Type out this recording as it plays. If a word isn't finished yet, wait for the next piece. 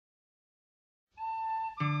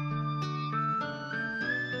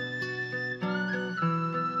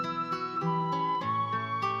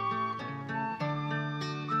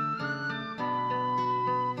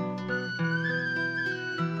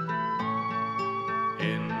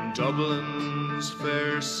In Dublin's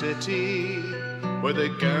fair city, where the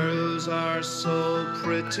girls are so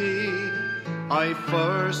pretty, I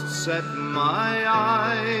first set my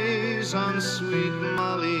eyes on sweet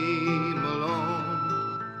Molly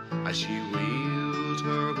Malone, as she wheeled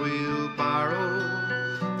her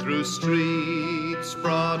wheelbarrow through streets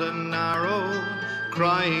broad and narrow,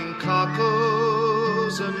 crying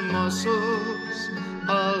cockles and mussels,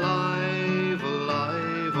 alive,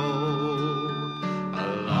 alive, oh,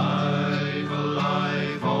 alive,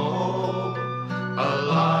 alive, oh,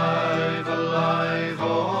 alive, alive,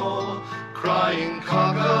 oh, crying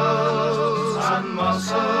cockles and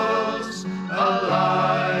mussels,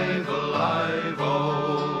 alive, alive,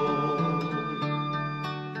 oh.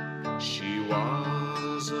 She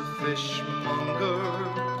was a fishmonger,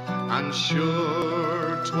 and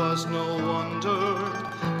sure 'twas no wonder,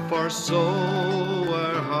 for so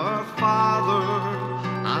were her father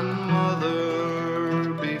and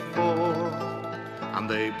mother before, and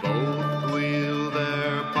they both wheeled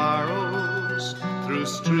their barrows through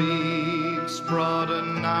streets broad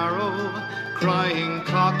and narrow, crying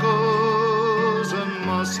cockles and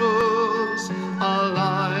mussels,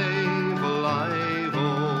 alive, alive,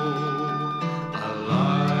 oh,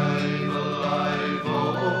 alive, alive,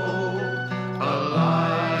 oh,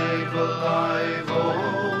 alive, alive,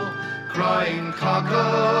 oh, crying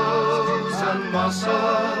cockles and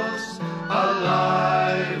mussels,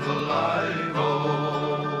 alive, alive, oh.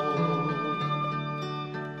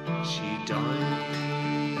 She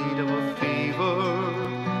died of a fever,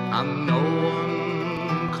 and no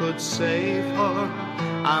one could save her,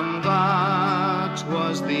 and that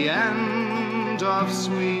was the end of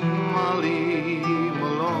sweet Molly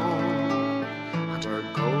Malone.